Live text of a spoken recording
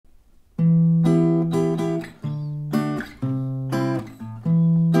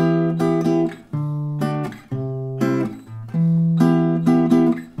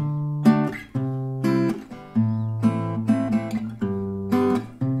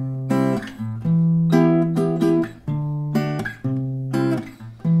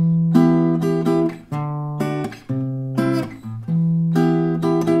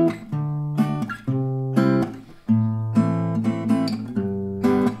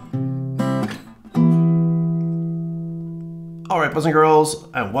Alright, boys and girls,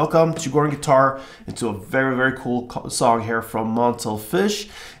 and welcome to Gordon Guitar, into a very cool song here from Montell Fish.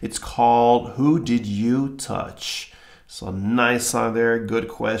 It's called Who Did You Touch? So nice song there, good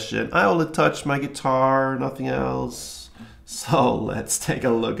question. I only touched my guitar, nothing else. So let's take a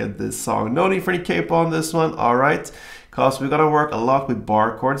look at this song. No need for any capo on this one, alright, because we're gonna work a lot with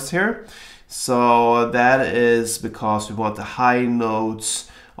bar chords here. So that is because we want the high notes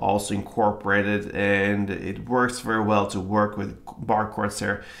also incorporated, and it works very well to work with bar chords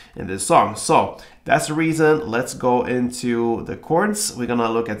here in this song. So that's the reason. Let's go into the chords. We're gonna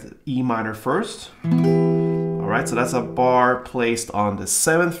look at E minor first. All right, so that's a bar placed on the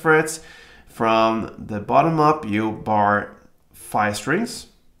 7th fret. From the bottom up, you bar 5 strings,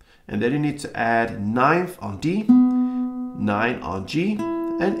 and then you need to add 9th on D, 9 on G,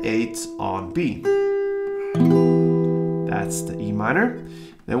 and 8 on B. That's the E minor.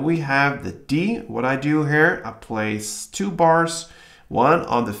 Then we have the D. What I do here, I place 2 bars, one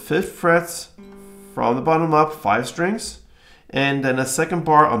on the 5th fret from the bottom up, 5 strings, and then a second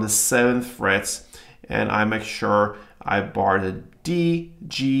bar on the 7th fret, and I make sure I bar the D,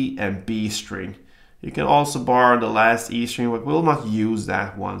 G, and B string. You can also bar the last E string, but we'll not use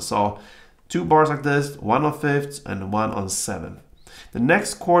that one. So 2 bars like this, one on 5th and one on 7th. The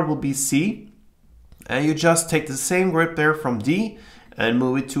next chord will be C, and you just take the same grip there from D and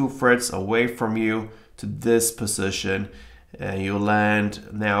move it 2 frets away from you to this position, and you land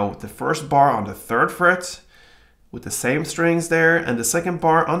now with the first bar on the 3rd fret with the same strings there, and the second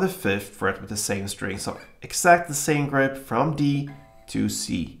bar on the 5th fret with the same string. So exact the same grip from D to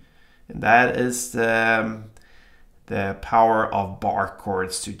C, and that is the power of bar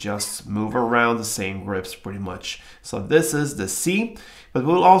chords, to just move around the same grips pretty much. So this is the C, but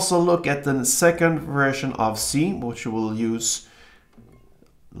we'll also look at the second version of C, which we will use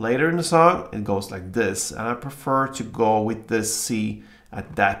later in the song. It goes like this, and I prefer to go with this C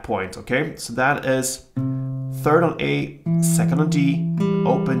at that point, okay? So that is 3rd on A, 2nd on D,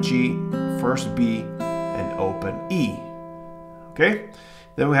 open G, 1st B, and open E, okay?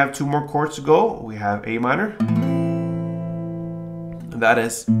 Then we have 2 more chords to go. We have A minor, and that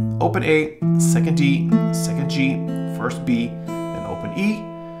is open A, 2nd D, 2nd G, 1st B, and open E.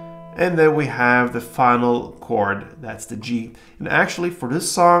 And then we have the final chord, that's the G. And actually for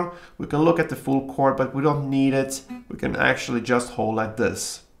this song, we can look at the full chord, but we don't need it. We can actually just hold like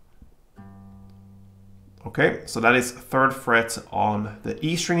this. Okay, so that is 3rd fret on the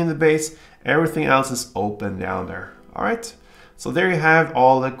E string in the bass. Everything else is open down there. All right, so there you have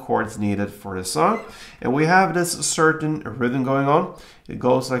all the chords needed for the song. And we have this certain rhythm going on. It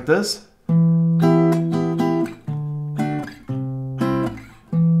goes like this.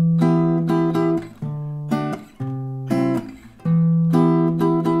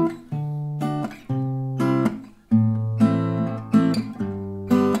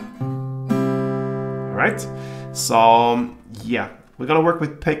 So yeah, we're gonna work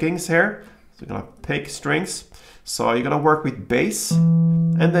with pickings here. So we're gonna pick strings. So you're gonna work with bass,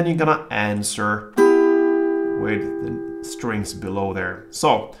 and then you're gonna answer with the strings below there.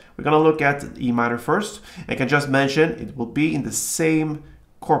 So we're gonna look at E minor first. I can just mention it will be in the same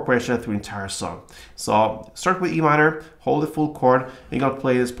chord progression through the entire song. So start with E minor, hold the full chord, and you're gonna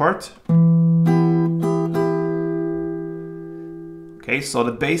play this part. Okay, so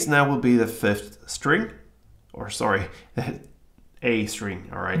the bass now will be the 5th string. Or sorry, A string,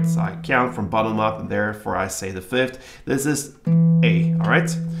 all right? So I count from bottom up, and therefore I say the 5th. This is A, all right?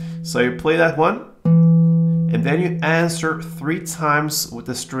 So you play that one, and then you answer 3 times with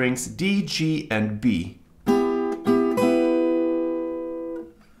the strings D, G, and B.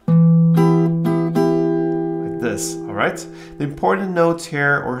 Like this, all right? The important note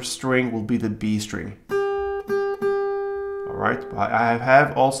here, or string, will be the B string. All right, I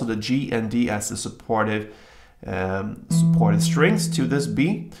have also the G and D as the supported strings to this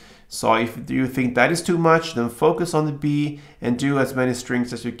B. So if you think that is too much, then focus on the B and do as many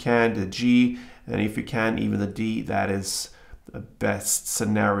strings as you can, the G, and if you can, even the D. That is the best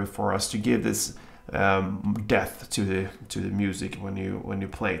scenario for us to give this depth to the music when you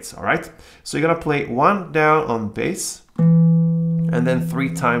play it. All right, so you're gonna play 1 down on bass, and then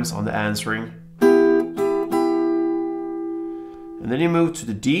 3 times on the answering, and then you move to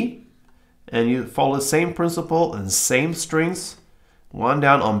the D. And you follow the same principle and same strings, 1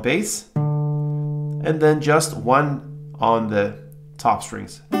 down on bass, and then just 1 on the top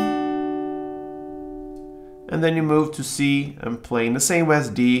strings. And then you move to C and play in the same way as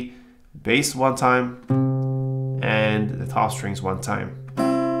D, bass 1 time, and the top strings 1 time.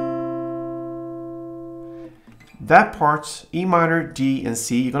 That part, E minor, D, and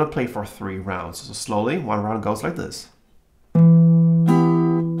C, you're gonna play for 3 rounds. So slowly, 1 round goes like this. So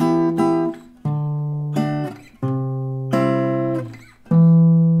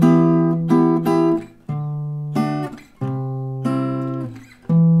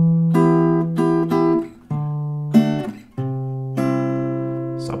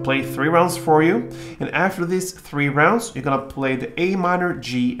I played 3 rounds for you, and after these 3 rounds, you're gonna play the A minor,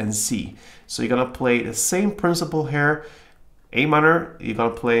 G, and C. So you're gonna play the same principle here. A minor, you're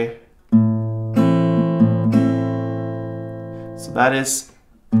gonna play. So that is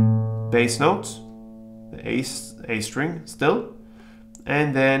bass note, the A string still,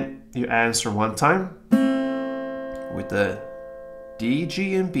 and then you answer one time with the D,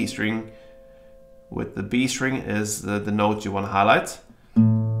 G, and B string. With the B string is the note you want to highlight.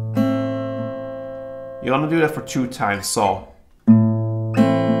 You're gonna do that for 2 times. So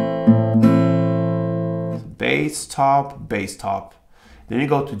bass, top, bass, top. Then you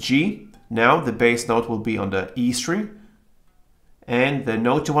go to G. Now the bass note will be on the E string, and the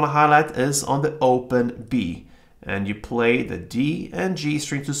note you want to highlight is on the open B. And you play the D and G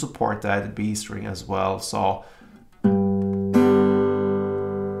string to support that B string as well. So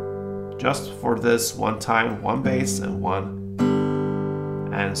just for this one time, 1 bass and 1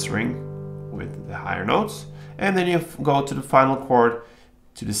 answering with the higher notes. And then you go to the final chord,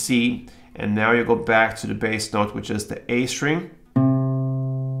 to the C, and now you go back to the bass note, which is the A string.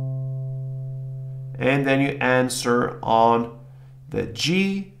 And then you answer on the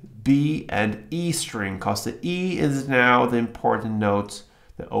G, B, and E string, because the E is now the important note,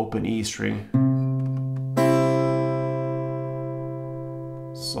 the open E string.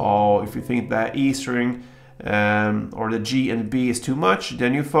 So if you think that E string or the G and B is too much,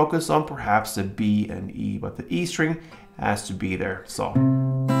 then you focus on perhaps the B and E, but the E string has to be there. So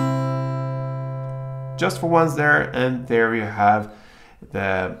just for once there, and there you have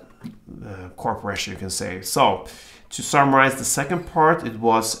the chord progression, you can say. So to summarize the second part, it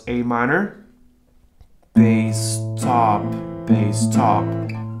was A minor, bass, top,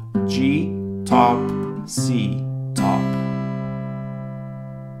 G, top, C, top.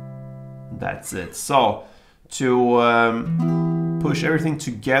 That's it. So to push everything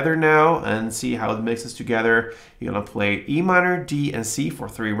together now and see how it mixes together, you're gonna play E minor, D, and C for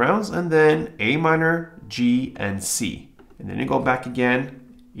 3 rounds, and then A minor, G, and C. And then you go back again,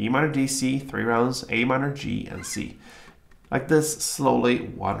 E minor, D, C, 3 rounds, A minor, G, and C. Like this, slowly,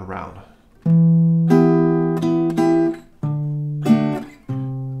 1 round.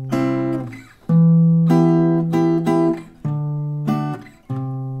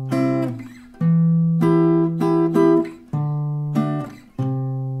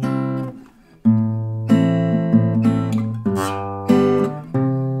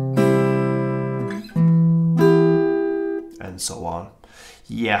 And so on.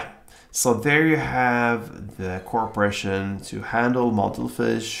 Yeah, so there you have the chord progression to handle Montell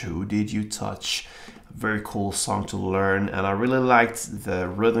Fish, Who Did You Touch? A very cool song to learn, and I really liked the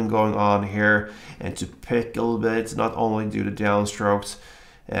rhythm going on here, and to pick a little bit, not only do the downstrokes.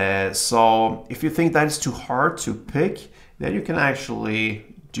 So if you think that is too hard to pick, then you can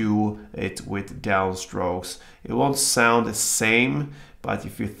actually do it with downstrokes. It won't sound the same, but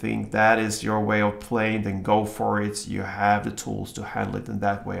if you think that is your way of playing, then go for it. You have the tools to handle it in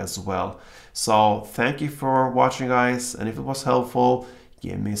that way as well. So thank you for watching, guys, and if it was helpful,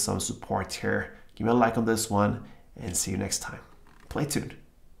 give me some support here. Give me a like on this one, and see you next time. Play tuned.